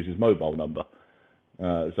other one uses mobile number.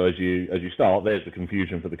 So as you start, there's the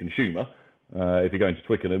confusion for the consumer. If you're going to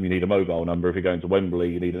Twickenham, you need a mobile number. If you're going to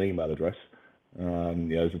Wembley, you need an email address.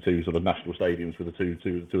 Those are two sort of national stadiums for the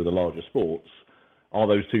two of the larger sports. Are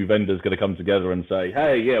those two vendors going to come together and say,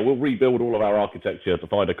 hey, yeah, we'll rebuild all of our architecture to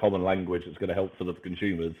find a common language that's going to help for the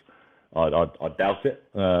consumers? I doubt it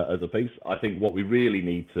as a piece. I think what we really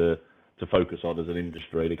need to focus on as an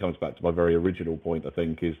industry, and it comes back to my very original point, I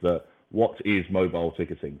think, is that what is mobile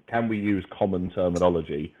ticketing? Can we use common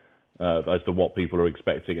terminology as to what people are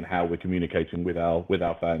expecting and how we're communicating with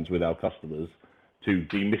our fans, with our customers, to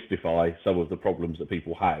demystify some of the problems that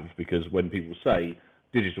people have? Because when people say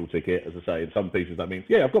digital ticket, as I say, in some pieces that means,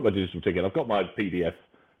 yeah, I've got my digital ticket, I've got my PDF,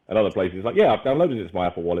 and other places like, yeah, I've downloaded it to my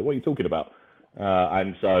Apple Wallet. What are you talking about?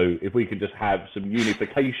 And so if we can just have some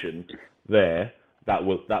unification there, that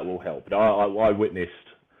will help. But I witnessed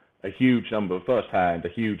a huge number of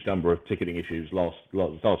ticketing issues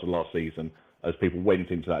started last season as people went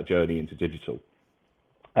into that journey into digital.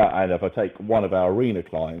 And if I take one of our arena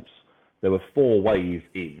clients, there were 4 ways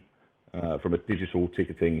in from a digital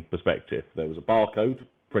ticketing perspective. There was a barcode,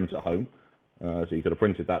 print at home. So you could have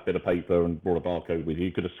printed that bit of paper and brought a barcode with you.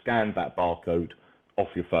 You could have scanned that barcode off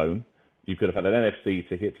your phone. You could have had an NFC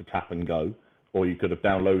ticket to tap and go, or you could have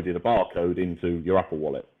downloaded a barcode into your Apple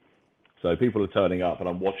Wallet. So people are turning up, and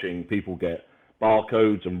I'm watching people get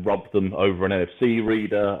barcodes and rub them over an NFC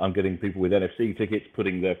reader. I'm getting people with NFC tickets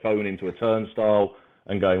putting their phone into a turnstile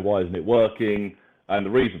and going, why isn't it working? And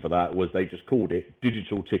the reason for that was they just called it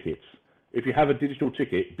digital tickets. If you have a digital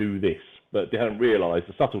ticket, do this. But they hadn't realised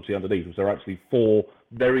the subtlety underneath was there are actually 4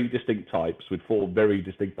 very distinct types with 4 very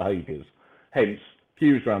distinct behaviours. Hence,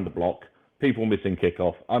 queues around the block, people missing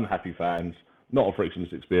kickoff, unhappy fans, not a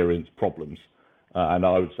frictionless experience, problems. And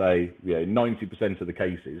I would say 90% of the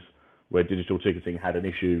cases where digital ticketing had an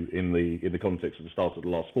issue in the context of the start of the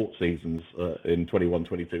last sports seasons in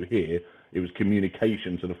 21-22 here, it was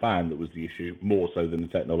communication to the fan that was the issue, more so than the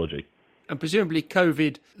technology. And presumably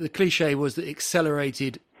COVID, the cliche was that it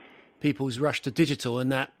accelerated people's rush to digital,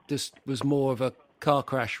 and that just was more of a car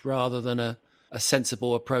crash rather than a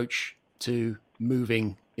sensible approach to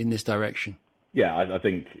moving in this direction. Yeah, I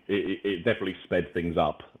think it definitely sped things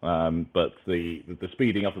up, but the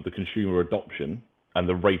speeding up of the consumer adoption and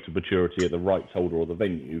the rate of maturity at the rights holder or the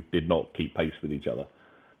venue did not keep pace with each other.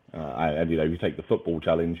 And if you take the football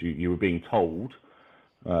challenge, you were being told,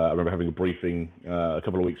 I remember having a briefing a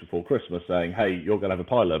couple of weeks before Christmas saying, hey, you're going to have a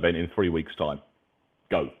pilot event in 3 weeks' time.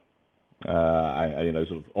 Go. And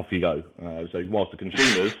sort of off you go. So whilst the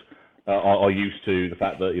consumers are used to the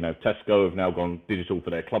fact that, Tesco have now gone digital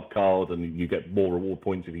for their club card and you get more reward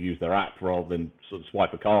points if you use their app rather than sort of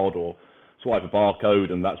swipe a card or swipe a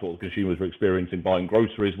barcode, and that's what the consumers were experiencing buying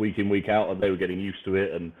groceries week in, week out, and they were getting used to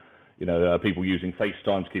it. And, people using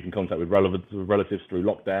FaceTime to keep in contact with relatives through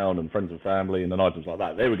lockdown and friends and family and items like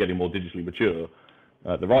that. They were getting more digitally mature.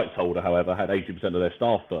 The rights holder, however, had 80% of their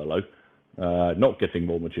staff furlough, not getting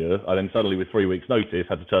more mature, and then suddenly with 3 weeks' notice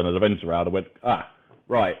had to turn an event around and went,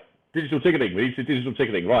 right, digital ticketing, we need to digital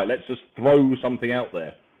ticketing, right, let's just throw something out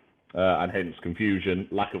there. And hence confusion,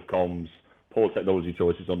 lack of comms, poor technology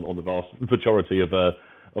choices on the vast majority of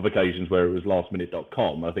occasions where it was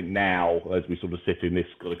lastminute.com. I think now, as we sort of sit in this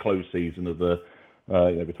kind of close season of the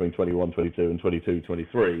between 21-22 and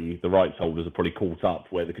 22-23, the rights holders are probably caught up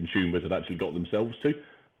where the consumers had actually got themselves to,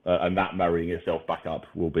 and that marrying itself back up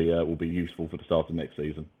will be useful for the start of next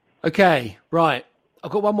season. Okay, right.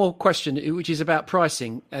 I've got one more question, which is about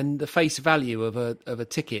pricing and the face value of a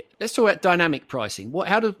ticket. Let's talk about dynamic pricing. What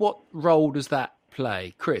role does that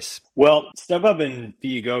play, Chris? Well, StubHub and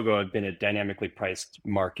Viagogo have been a dynamically priced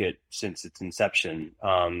market since its inception.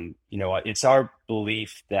 It's our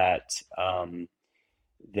belief that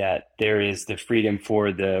that there is the freedom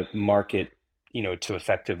for the market, to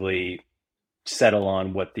effectively settle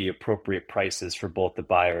on what the appropriate price is for both the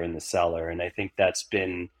buyer and the seller, and I think that's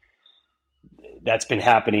been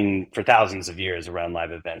happening for thousands of years around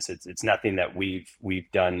live events. It's nothing that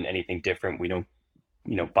we've done anything different. We don't,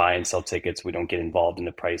 buy and sell tickets. We don't get involved in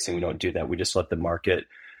the pricing. We don't do that. We just let the market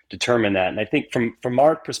determine that. And I think from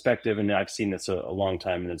our perspective, and I've seen this a long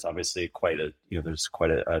time, and it's obviously there's quite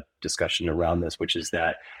a discussion around this, which is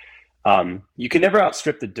that You can never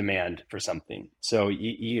outstrip the demand for something. So,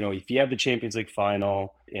 if you have the Champions League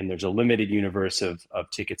final and there's a limited universe of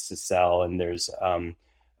tickets to sell, and there's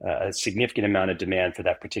a significant amount of demand for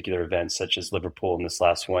that particular event, such as Liverpool in this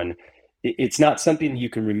last one, it's not something you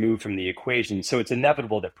can remove from the equation. So it's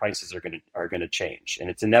inevitable that prices are going to change, and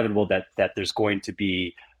it's inevitable that there's going to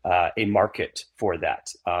be a market for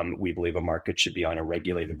that. We believe a market should be on a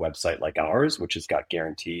regulated website like ours, which has got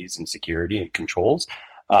guarantees and security and controls.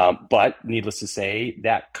 But needless to say,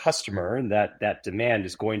 that customer, that demand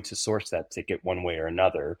is going to source that ticket one way or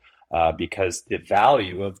another, because the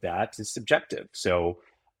value of that is subjective. So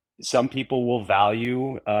some people will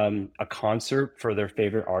value a concert for their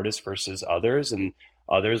favorite artist versus others, and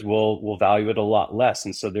others will value it a lot less.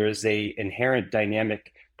 And so there is a inherent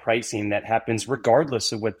dynamic pricing that happens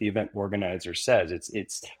regardless of what the event organizer says.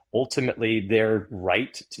 It's ultimately their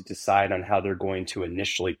right to decide on how they're going to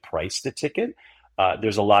initially price the ticket.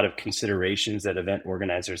 There's a lot of considerations that event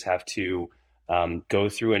organizers have to go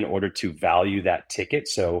through in order to value that ticket.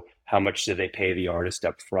 So how much do they pay the artist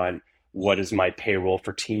up front? What is my payroll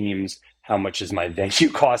for teams? How much is my venue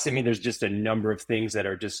cost? I mean, there's just a number of things that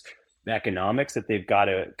are just economics that they've got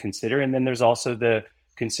to consider. And then there's also the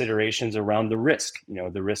considerations around the risk,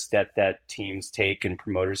 the risk that teams take and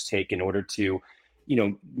promoters take in order to,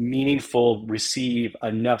 meaningful receive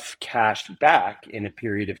enough cash back in a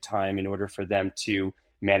period of time in order for them to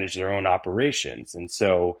manage their own operations. And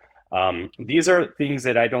so these are things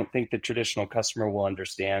that I don't think the traditional customer will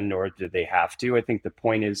understand, nor do they have to. I think the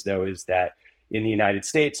point is, though, is that in the United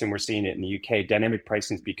States, and we're seeing it in the UK, dynamic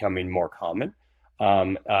pricing is becoming more common.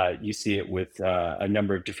 You see it with a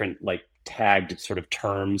number of different tagged sort of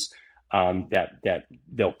terms that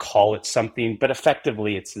they'll call it something, but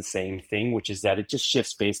effectively it's the same thing, which is that it just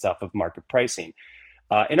shifts based off of market pricing.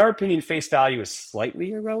 In our opinion, face value is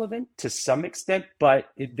slightly irrelevant to some extent, but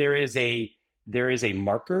there is a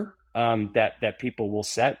marker that people will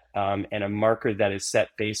set, and a marker that is set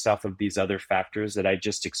based off of these other factors that I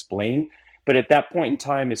just explained. But at that point in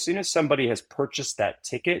time, as soon as somebody has purchased that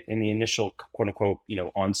ticket in the initial quote unquote,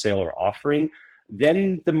 on sale or offering,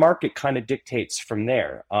 then the market kind of dictates from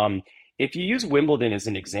there. If you use Wimbledon as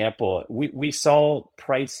an example, we saw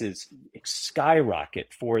prices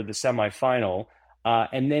skyrocket for the semifinal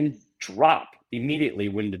and then drop immediately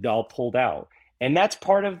when Nadal pulled out. And that's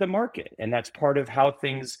part of the market, and that's part of how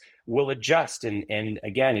things will adjust. And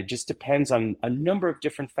again, it just depends on a number of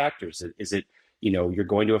different factors. Is it, you're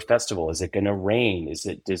going to a festival? Is it going to rain?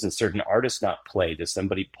 Does a certain artist not play? Does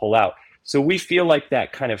somebody pull out? So we feel like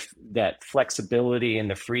that kind of that flexibility and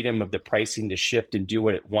the freedom of the pricing to shift and do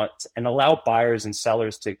what it wants, and allow buyers and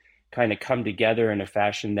sellers to kind of come together in a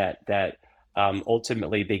fashion that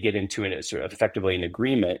ultimately they get into sort of effectively an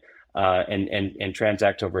agreement. And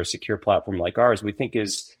transact over a secure platform like ours, we think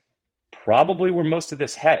is probably where most of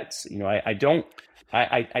this heads.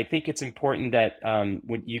 I think it's important that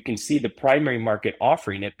when you can see the primary market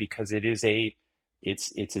offering it, because it's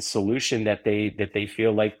a solution that they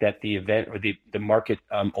feel like that the event or the market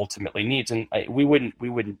ultimately needs, and we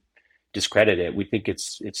wouldn't discredit it. We think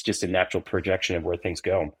it's just a natural projection of where things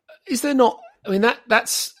go. Is there not? I mean,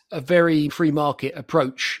 that's a very free market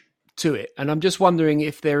approach to it. And I'm just wondering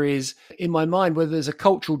if there is, in my mind, whether there's a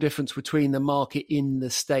cultural difference between the market in the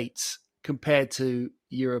States compared to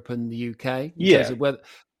Europe and the UK. Yeah.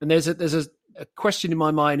 And there's a question in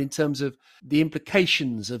my mind in terms of the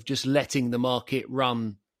implications of just letting the market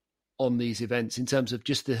run on these events, in terms of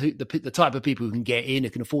just the type of people who can get in, who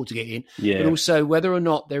can afford to get in, but also whether or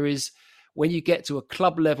not there is, when you get to a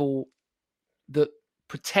club level, that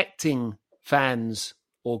protecting fans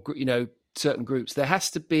or, certain groups, there has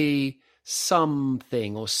to be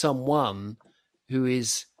something or someone who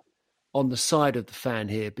is on the side of the fan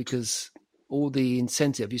here, because all the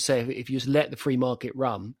incentive, you say, if you just let the free market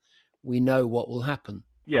run, we know what will happen.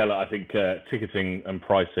 Yeah, I think ticketing and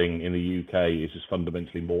pricing in the UK is just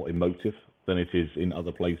fundamentally more emotive than it is in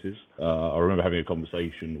other places. I remember having a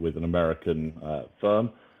conversation with an American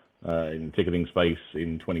firm in ticketing space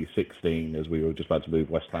in 2016, as we were just about to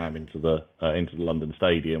move West Ham into the London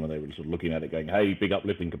Stadium, and they were sort of looking at it, going, "Hey, big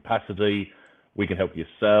uplift in capacity. We can help you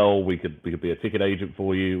sell. We could be a ticket agent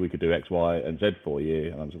for you. We could do X, Y, and Z for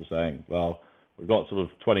you." And I'm sort of saying, well, we've got sort of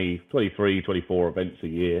 23, 24 events a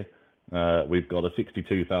year. We've got a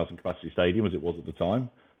 62,000 capacity stadium, as it was at the time,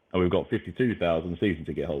 and we've got 52,000 season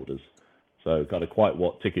ticket holders. So kind of quite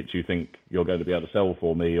what tickets you think you're going to be able to sell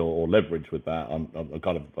for me or leverage with that, I'm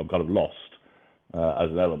kind of lost as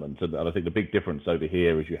an element. And I think the big difference over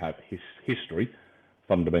here is you have history,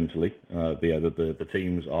 fundamentally. The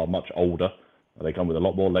teams are much older. They come with a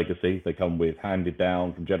lot more legacy. They come with handed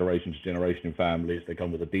down from generation to generation in families. They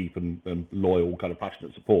come with a deep and loyal kind of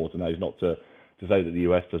passionate support. And that is not to say that the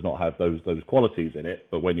US does not have those qualities in it,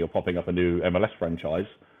 but when you're popping up a new MLS franchise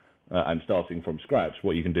and starting from scratch,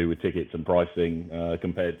 what you can do with tickets and pricing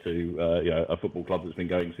compared to a football club that's been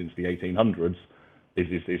going since the 1800s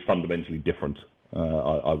is fundamentally different.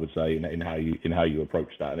 I would say in how you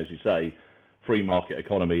approach that. And as you say, free market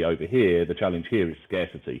economy over here. The challenge here is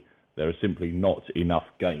scarcity. There are simply not enough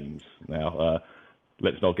games now.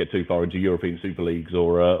 Let's not get too far into European Super Leagues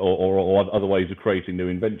or other ways of creating new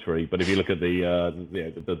inventory. But if you look at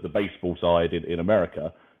the baseball side in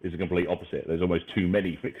America, it's a complete opposite. There's almost too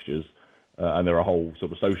many fixtures, and there are whole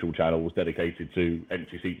sort of social channels dedicated to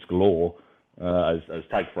empty seats galore, as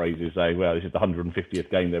tag phrases say. Well, this is the 150th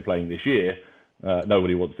game they're playing this year.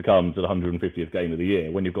 Nobody wants to come to the 150th game of the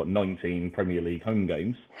year. When you've got 19 Premier League home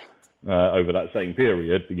games over that same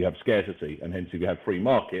period, you have scarcity, and hence if you have free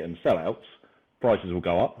market and sellouts, prices will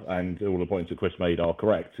go up, and all the points that Chris made are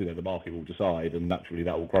correct. The market will decide, and naturally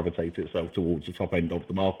that will gravitate itself towards the top end of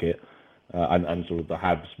the market, and sort of the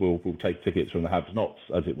haves will take tickets from the have-nots,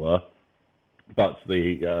 as it were. But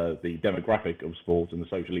the demographic of sport and the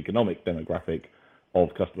social economic demographic of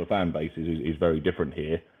customer fan bases is very different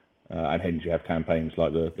here, and hence you have campaigns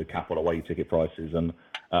like the cap on away ticket prices and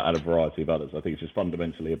a variety of others. I think it's just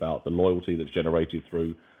fundamentally about the loyalty that's generated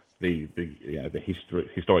through the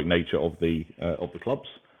historic nature of the clubs,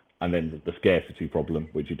 and then the scarcity problem,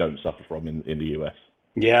 which you don't suffer from in the US.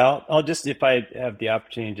 Yeah, I'll just, if I have the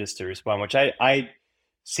opportunity just to respond, which I've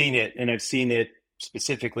seen it, and I've seen it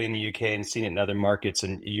specifically in the UK and seen it in other markets,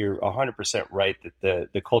 and you're 100% right that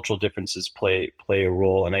the cultural differences play a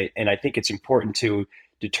role, and I think it's important to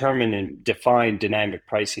determine and define dynamic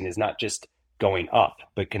pricing as not just going up,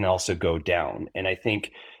 but can also go down. And I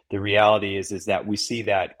think the reality is that we see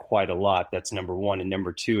that quite a lot. That's number one. And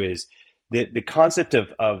number two is the concept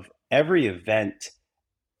of every event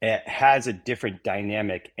has a different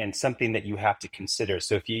dynamic and something that you have to consider.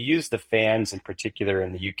 So if you use the fans in particular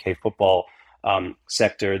in the UK football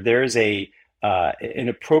sector, there's an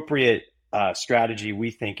appropriate strategy,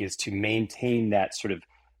 we think, is to maintain that sort of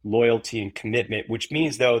loyalty and commitment, which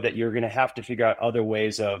means, though, that you're going to have to figure out other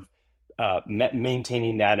ways of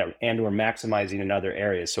maintaining that and or maximizing in other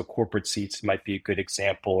areas. So corporate seats might be a good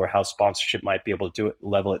example, or how sponsorship might be able to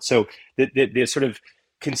level it. So the sort of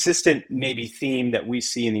consistent maybe theme that we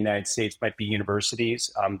see in the United States might be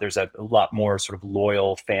universities. There's a lot more sort of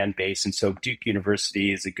loyal fan base. And so Duke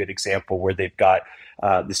University is a good example, where they've got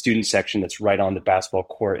the student section that's right on the basketball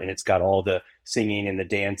court, and it's got all the singing and the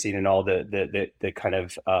dancing and all the kind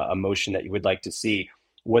of emotion that you would like to see.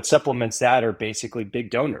 What supplements that are basically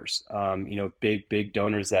big donors, big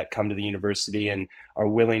donors that come to the university and are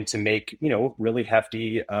willing to make, really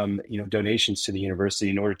hefty, donations to the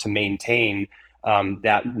university in order to maintain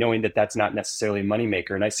that, knowing that that's not necessarily a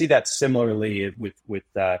moneymaker. And I see that similarly with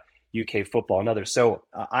UK football and others. So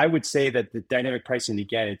I would say that the dynamic pricing,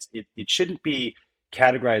 again, it shouldn't be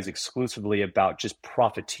categorized exclusively about just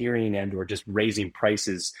profiteering and or just raising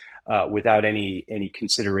prices without any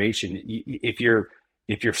consideration.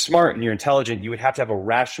 If you're smart and you're intelligent, you would have to have a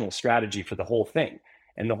rational strategy for the whole thing.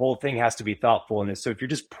 And the whole thing has to be thoughtful. And so if you're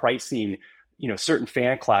just pricing, certain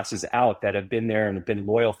fan classes out that have been there and have been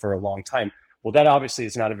loyal for a long time, well, that obviously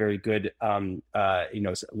is not a very good,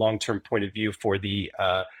 long-term point of view for the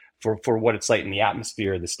for what it's like in the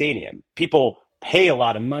atmosphere of the stadium. People pay a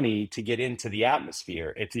lot of money to get into the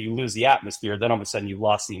atmosphere. If you lose the atmosphere, then all of a sudden you've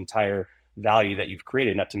lost the entire value that you've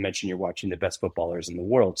created, not to mention you're watching the best footballers in the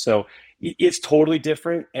world. So it's totally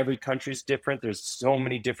different. Every country's different. There's so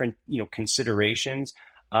many different, considerations.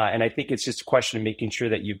 And I think it's just a question of making sure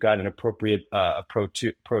that you've got an appropriate approach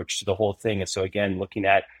to the whole thing. And so again, looking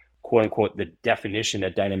at quote unquote the definition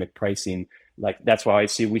of dynamic pricing, like that's why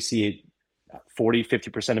we see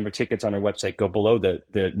 40-50% of our tickets on our website go below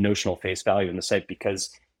the notional face value in the site, because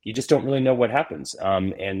you just don't really know what happens.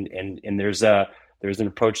 And there's an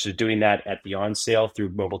approach to doing that at the on sale through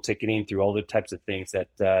mobile ticketing, through all the types of things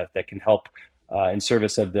that can help in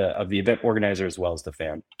service of the event organizer as well as the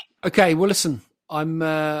fan. Okay, well, listen, I'm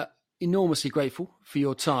enormously grateful for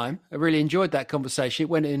your time. I really enjoyed that conversation. It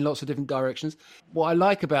went in lots of different directions. What I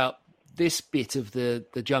like about this bit of the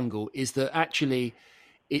jungle is that actually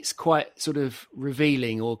it's quite sort of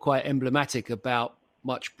revealing or quite emblematic about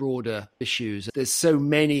much broader issues. There's so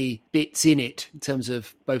many bits in it in terms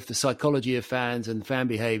of both the psychology of fans and fan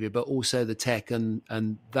behavior, but also the tech and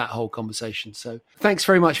that whole conversation. So thanks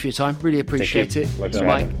very much for your time. Really appreciate it.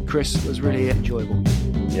 Mike, Chris, was really enjoyable.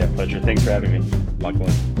 Yeah, pleasure. Thanks for having me.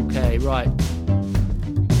 Likewise. Okay, right.